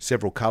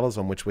several colours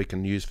on which we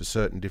can use for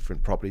certain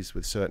different properties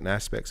with certain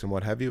aspects and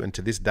what have you. And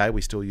to this day,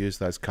 we still use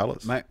those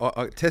colours. Mate,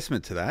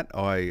 testament to that,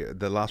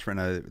 the last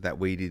reno that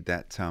we did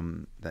that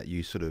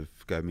you sort of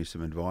gave me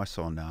some advice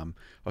on,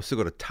 I've still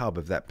got a tub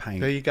of that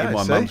paint in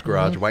my mum's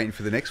garage waiting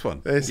for the next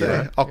one.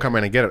 I'll come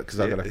around and get it because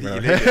I've got it.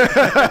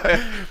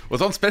 Well,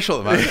 it's on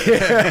special at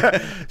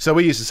the moment. So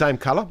we use the same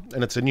colour,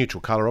 and it's a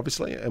neutral colour,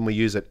 obviously, and we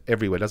use it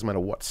everywhere. Doesn't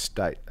matter what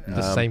state.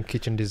 The same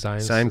kitchen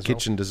designs. Same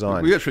kitchen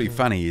design. What's really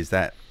funny is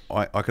that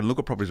I can look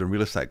at properties on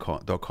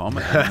realestate.com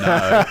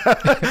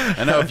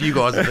and know if you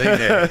guys have been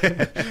there.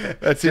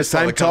 It's the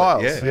same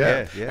tiles.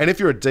 Yeah. And if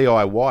you're a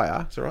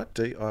DIYer, it's all right,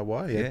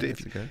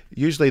 DIY.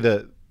 Usually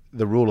the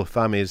rule of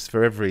thumb is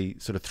for every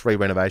sort of 3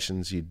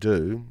 renovations you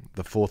do,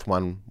 the 4th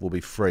one will be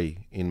free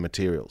in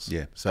materials.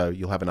 Yeah. So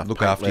you'll have enough look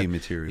paint after your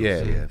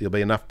materials. Yeah. There'll be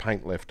enough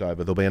paint left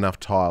over. There'll be enough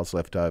tiles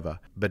left over.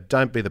 But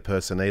don't be the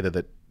person either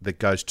that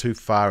goes too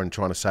far in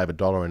trying to save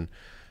 $1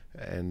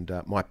 and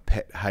my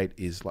pet hate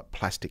is like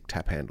plastic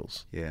tap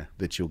handles. Yeah.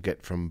 That you'll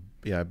get from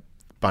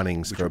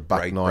Bunnings which for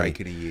 $1.90. Break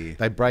in a year.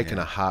 They break in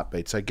a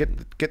heartbeat. So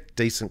get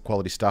decent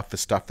quality stuff for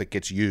stuff that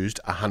gets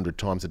used 100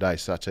 times a day,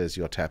 such as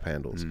your tap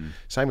handles.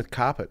 Same with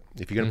carpet.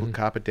 If you're going to put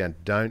carpet down,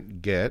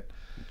 don't get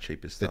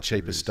the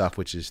cheapest stuff,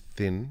 which is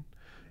thin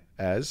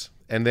as.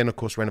 And then of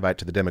course renovate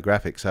to the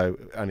demographic. So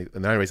the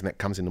only reason that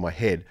comes into my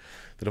head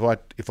that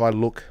if I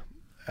look.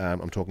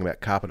 I'm talking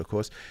about carpet, of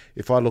course.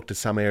 If I looked at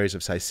some areas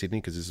of, say, Sydney,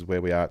 because this is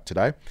where we are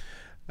today,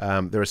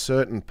 there are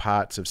certain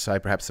parts of, say,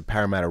 perhaps the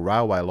Parramatta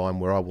Railway line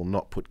where I will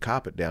not put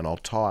carpet down. I'll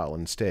tile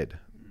instead,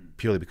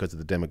 purely because of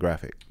the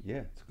demographic. Yeah,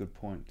 it's a good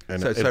point.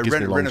 And so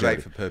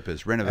renovate for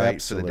purpose. Renovate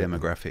Absolutely. for the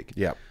demographic.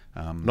 Yeah.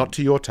 Not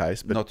to your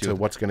taste, but to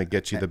what's going to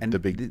get you the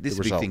big this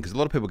result. Big thing, because a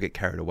lot of people get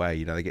carried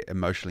away. They get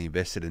emotionally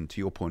invested. And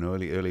to your point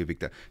earlier,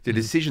 Victor, the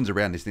decisions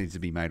around this needs to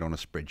be made on a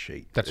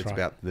spreadsheet. It's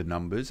about the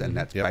numbers, and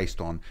that's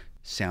based on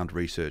sound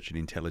research and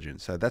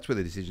intelligence. So that's where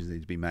the decisions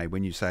need to be made.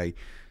 When you say,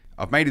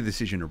 I've made a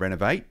decision to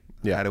renovate,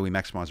 how do we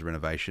maximise the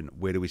renovation?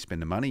 Where do we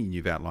spend the money? And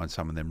you've outlined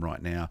some of them right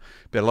now.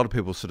 But a lot of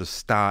people sort of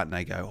start and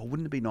they go,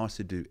 wouldn't it be nice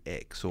to do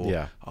X?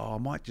 Or, I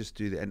might just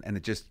do that. And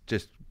it just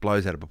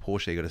blows out of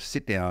proportion. You've got to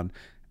sit down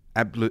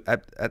at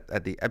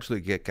the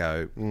absolute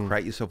get-go,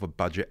 create yourself a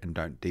budget and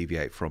don't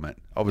deviate from it.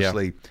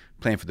 Obviously,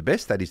 plan for the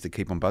best. That is to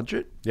keep on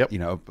budget.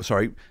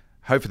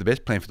 Hope for the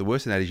best, plan for the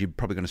worst, and that is you're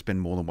probably going to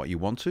spend more than what you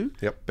want to.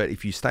 But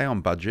if you stay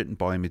on budget and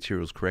buy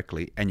materials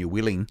correctly, and you're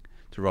willing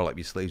to roll up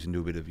your sleeves and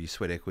do a bit of your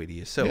sweat equity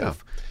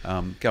yourself,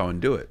 go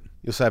and do it.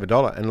 You'll save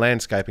 $1. And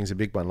landscaping's a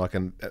big one. Like,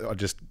 I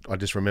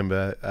just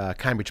remember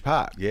Cambridge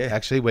Park. Yeah,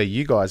 actually, where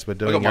you guys were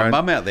doing. I got my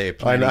mum out there.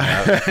 I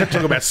know.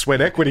 Talk about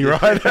sweat equity,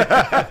 right?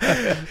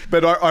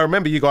 But I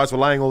remember you guys were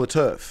laying all the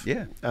turf.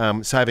 Yeah.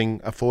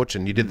 Saving a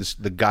fortune. You did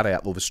the gut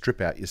out or the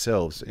strip out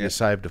yourselves. You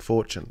saved a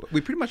fortune.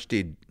 We pretty much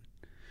did.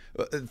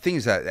 The thing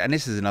is that, and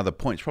this is another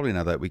point, it's probably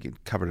another, we can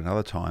cover it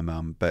another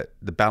time, but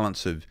the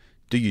balance of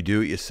do you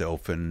do it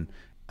yourself and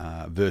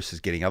versus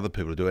getting other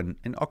people to do it.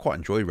 And I quite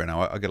enjoy reno.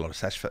 I get a lot of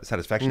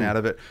satisfaction out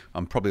of it.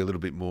 I'm probably a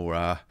little bit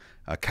more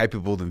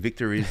capable than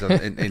Victor is. I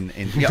can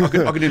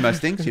do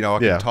most things. I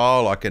can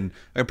tile. I can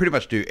pretty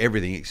much do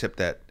everything except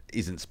that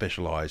isn't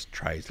specialised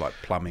trades like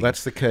plumbing.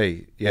 That's the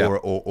key.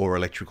 Or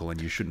electrical,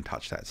 and you shouldn't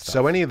touch that stuff.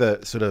 So any of the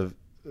sort of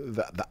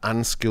the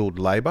unskilled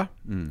labour,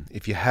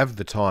 if you have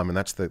the time, and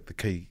that's the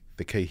key.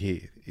 The key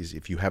here is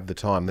if you have the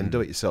time, then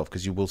do it yourself,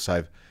 because you will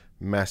save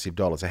massive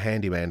dollars. A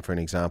handyman, for an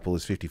example,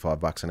 is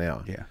 $55 an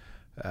hour.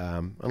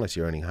 Yeah. Unless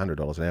you're earning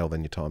 $100 an hour,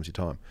 then your time's your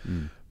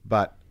time.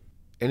 But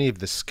any of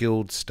the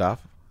skilled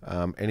stuff,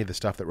 any of the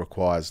stuff that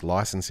requires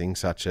licensing,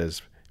 such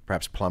as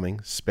perhaps plumbing,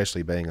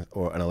 especially being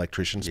or an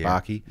electrician,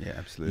 Sparky. Yeah,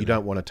 absolutely. You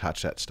don't want to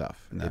touch that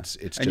stuff. No. It's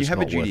and just you have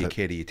not a duty worth of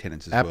care to your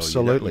tenants as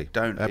Absolutely. well. You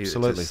don't.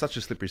 Absolutely. It's such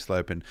a slippery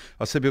slope. And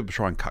I see people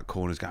try and cut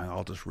corners, going,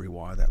 "I'll just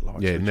rewire that light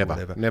switch." Never, or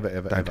whatever. never,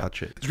 ever, don't ever.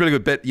 touch it. It's really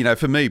good. But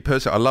for me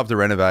personally, I love to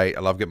renovate. I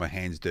love getting my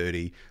hands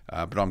dirty.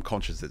 But I'm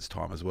conscious it's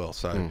time as well.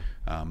 So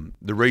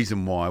the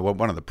reason why,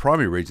 one of the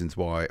primary reasons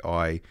why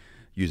I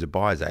use a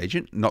buyer's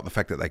agent, not the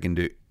fact that they can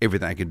do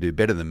everything they can do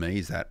better than me,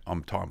 is that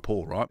I'm time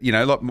poor, right?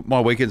 Like my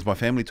weekend's my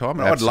family time,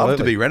 and I'd love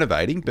to be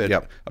renovating, but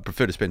I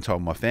prefer to spend time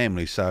with my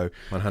family. So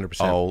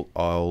 100%.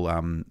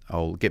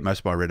 I'll get most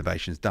of my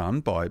renovations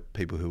done by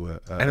people who are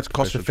and it's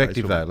cost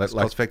effective though. It's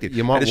cost effective.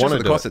 You might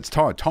want to cost. It's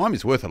time. Time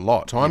is worth a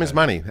lot. Time is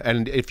money,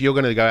 and if you're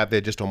going to go out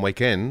there just on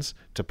weekends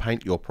to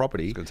paint your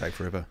property, it's going to take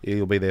forever.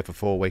 You'll be there for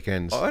 4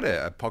 weekends. I had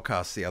a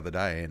podcast the other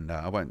day, and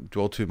I won't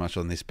dwell too much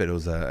on this, but it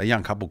was a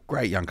young couple,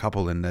 great young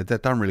couple, and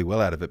they've done really well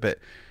out of it. But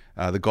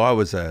the guy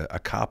was a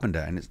carpenter,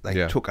 and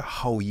they took a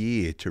whole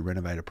year to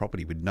renovate a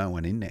property with no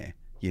one in there.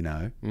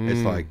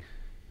 It's like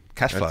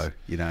cash flow.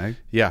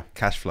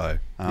 Cash flow.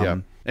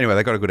 Anyway,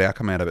 they got a good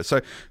outcome out of it. So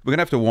we're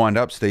gonna have to wind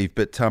up, Steve.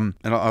 But and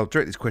I'll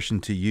direct this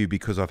question to you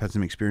because I've had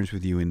some experience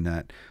with you in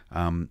that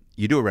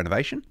you do a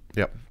renovation.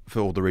 Yep. For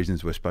all the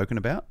reasons we've spoken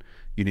about,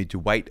 you need to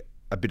wait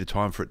a bit of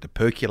time for it to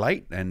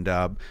percolate, and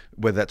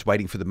whether that's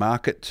waiting for the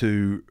market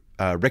to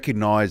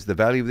recognise the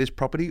value of this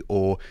property,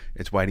 or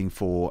it's waiting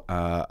for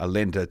a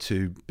lender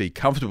to be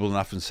comfortable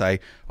enough and say,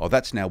 "Oh,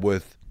 that's now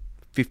worth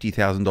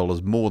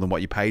 $50,000 more than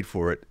what you paid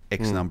for it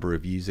X number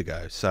of years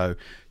ago." So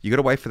you got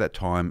to wait for that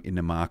time in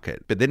the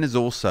market. But then there's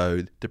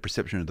also the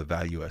perception of the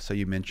valuer. So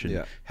you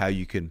mentioned how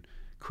you can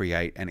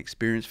create an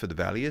experience for the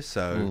valuer.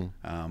 So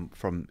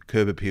from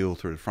curb appeal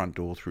through the front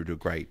door through to a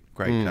great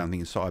thing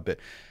inside. But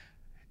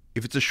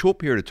if it's a short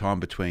period of time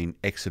between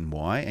X and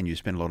Y and you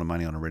spend a lot of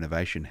money on a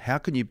renovation, how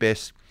can you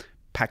best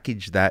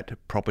package that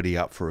property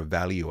up for a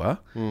valuer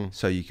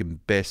so you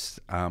can best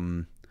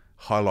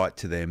highlight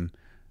to them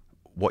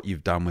what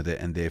you've done with it,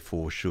 and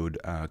therefore should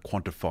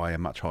quantify a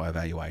much higher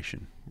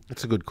valuation?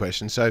 That's a good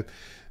question. So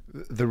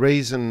the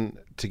reason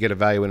to get a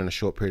value in a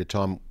short period of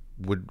time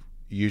would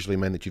usually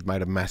mean that you've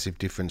made a massive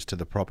difference to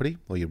the property,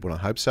 or you'd want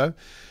to hope so.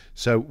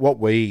 So what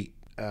we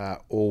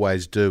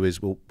always do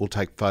is we'll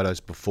take photos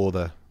before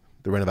the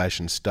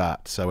renovation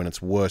starts, so in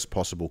its worst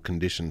possible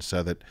condition,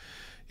 so that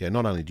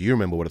not only do you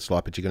remember what it's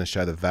like, but you're going to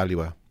show the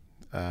valuer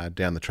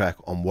down the track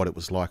on what it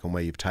was like and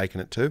where you've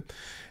taken it to.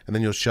 And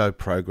then you'll show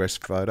progress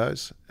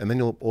photos, and then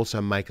you'll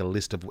also make a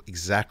list of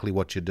exactly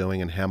what you're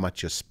doing and how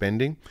much you're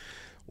spending,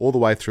 all the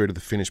way through to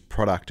the finished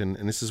product. And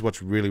this is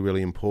what's really,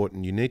 really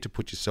important. You need to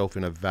put yourself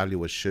in a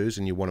valuer's shoes,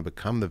 and you want to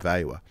become the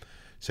valuer.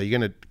 So you're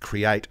going to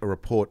create a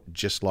report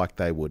just like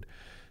they would.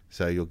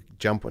 So you'll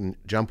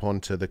jump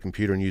onto the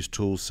computer and use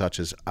tools such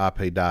as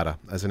RP Data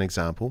as an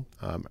example,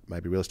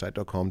 maybe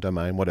realestate.com,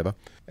 domain, whatever,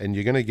 and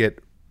you're going to get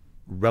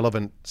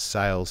relevant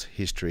sales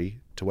history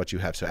to what you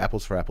have. So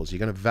apples for apples. You're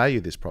going to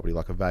value this property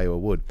like a valuer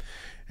would,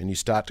 and you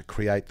start to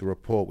create the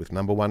report with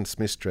number 1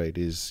 Smith Street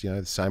is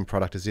the same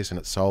product as this, and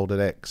it's sold at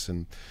X,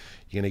 and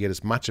you're going to get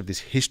as much of this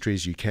history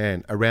as you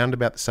can around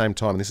about the same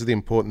time. And this is the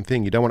important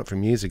thing. You don't want it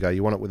from years ago.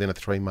 You want it within a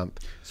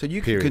 3-month So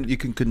you period. you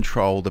can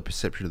control the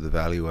perception of the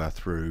valuer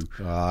through...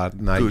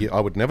 No, I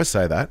would never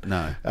say that.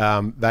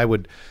 No. They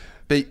would...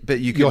 But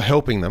you're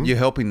helping them. You're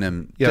helping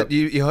them. Yeah. But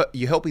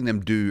you're helping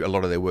them do a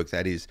lot of their work.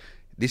 That is,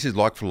 this is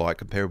like for like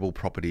comparable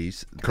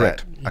proproperties.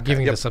 Correct. You're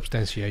giving the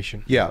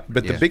substantiation. Yeah,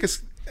 but the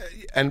biggest...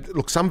 And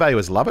look, some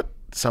valuers love it.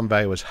 Some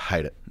valuers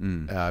hate it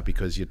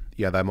because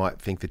they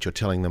might think that you're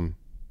telling them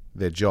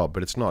their job,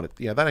 but it's not.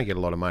 They don't get a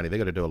lot of money. They've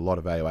got to do a lot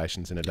of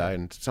valuations in a day,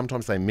 and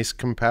sometimes they miss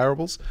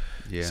comparables.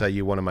 Yeah. So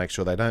you want to make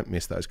sure they don't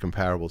miss those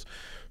comparables.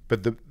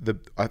 But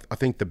I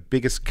think the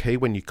biggest key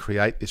when you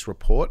create this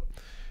report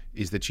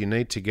is that you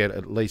need to get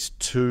at least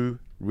 2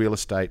 real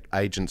estate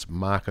agents'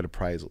 market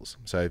appraisals.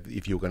 So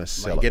if you're going to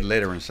sell it, get a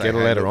letter and say, get a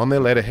letter on their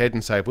letterhead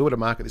and say, if we were to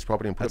market this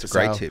property and put it that's for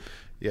a great sale, tip.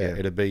 Yeah,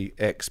 it'd be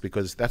X,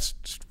 because that's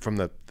from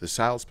the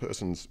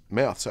salesperson's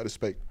mouth, so to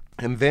speak.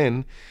 And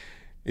then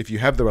if you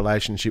have the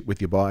relationship with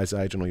your buyer's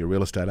agent or your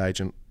real estate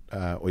agent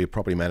or your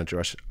property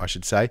manager, I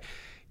should say,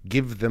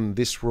 give them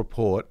this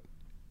report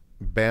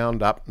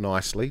bound up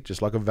nicely,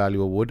 just like a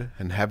valuer would,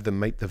 and have them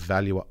meet the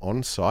valuer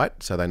on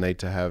site. So they need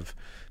to have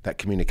that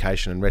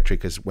communication and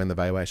rhetoric as when the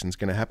valuation is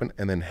going to happen,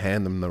 and then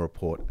hand them the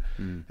report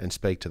and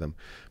speak to them.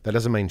 That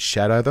doesn't mean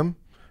shadow them.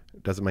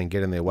 It doesn't mean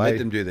get in their way. Let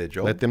them do their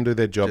job. Let them do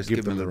their job. Just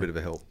give them a little bit of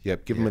a help.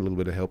 Yep, give them a little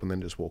bit of help and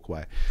then just walk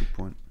away. Good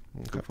point.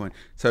 Good point.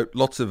 So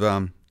lots of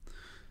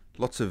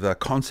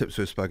concepts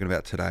we've spoken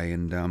about today,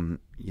 and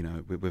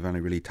we've only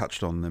really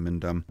touched on them.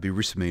 And it'd be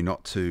remiss of me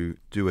not to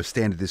do a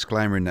standard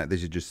disclaimer in that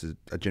this is just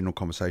a general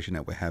conversation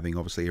that we're having.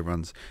 Obviously,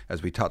 everyone's,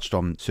 as we touched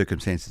on,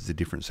 circumstances are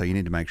different, so you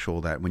need to make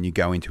sure that when you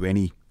go into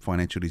any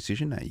financial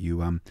decision that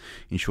you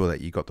ensure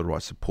that you got the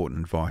right support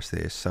and advice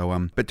there.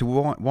 So, but to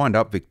wind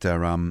up,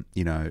 Victor,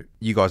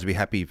 you guys would be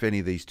happy if any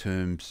of these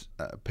terms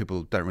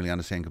people don't really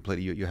understand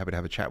completely. You're happy to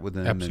have a chat with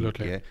them.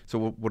 Absolutely. And,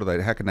 So, what are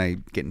they? How can they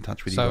get in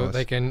touch with you guys? So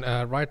they can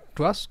write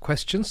to us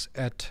questions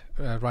at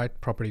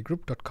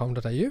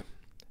rightpropertygroup.com.au.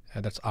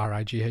 That's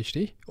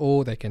RIGHT,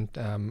 or they can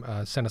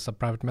send us a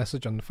private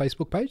message on the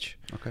Facebook page,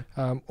 okay,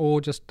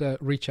 or just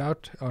reach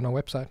out on our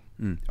website.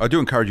 I do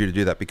encourage you to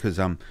do that because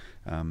I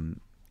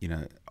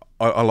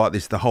like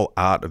this, the whole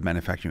art of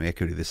manufacturing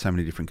equity. There's so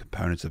many different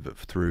components of it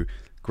through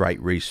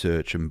great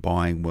research and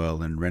buying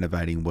well and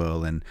renovating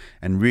well, and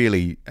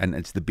really, and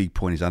it's the big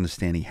point is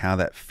understanding how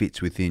that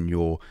fits within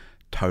your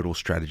total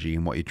strategy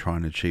and what you're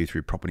trying to achieve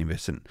through property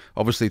investment.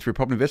 Obviously, through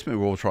property investment,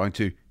 we're all trying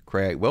to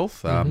create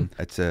wealth.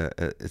 It's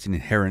an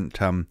inherent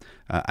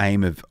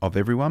aim of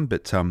everyone,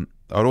 but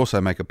I'd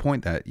also make a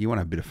point that you want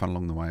to have a bit of fun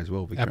along the way as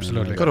well, Victor.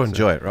 Absolutely. You've got to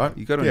enjoy it, right?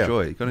 You got to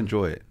enjoy it. You got to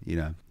enjoy it.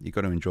 You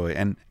got to enjoy it.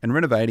 And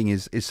renovating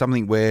is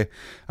something where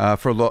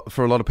for a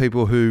lot of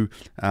people who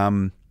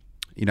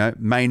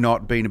may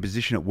not be in a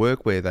position at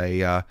work where they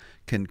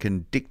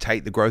can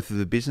dictate the growth of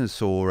the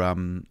business or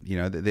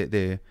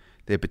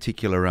their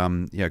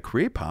particular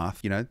career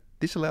path.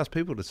 This allows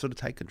people to sort of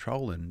take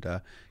control and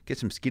get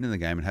some skin in the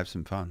game and have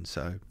some fun.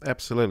 So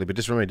absolutely, but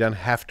just remember, you don't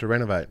have to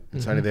renovate.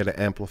 It's only there to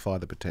amplify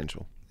the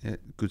potential. Yeah,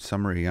 good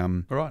summary.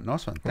 All right,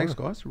 nice one. Thanks,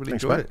 guys. Really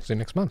Thanks, enjoyed mate. it. See you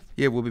next month.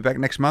 Yeah, we'll be back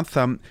next month.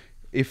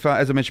 If,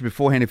 as I mentioned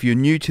beforehand, if you're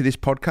new to this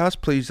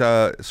podcast, please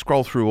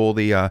scroll through all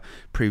the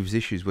previous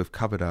issues. We've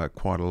covered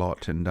quite a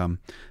lot, and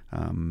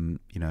I'm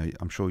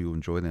sure you'll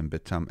enjoy them.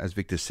 But as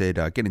Victor said,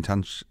 get in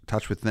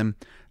touch with them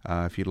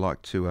if you'd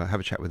like to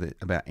have a chat with it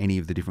about any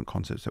of the different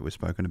concepts that we've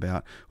spoken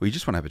about, or you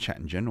just want to have a chat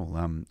in general.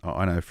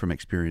 I know from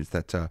experience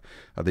that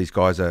these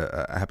guys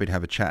are happy to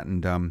have a chat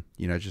and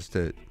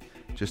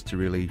just to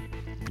really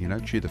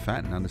chew the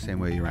fat and understand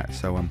where you're at.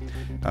 So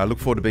look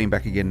forward to being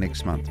back again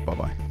next month. Bye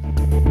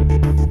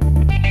bye.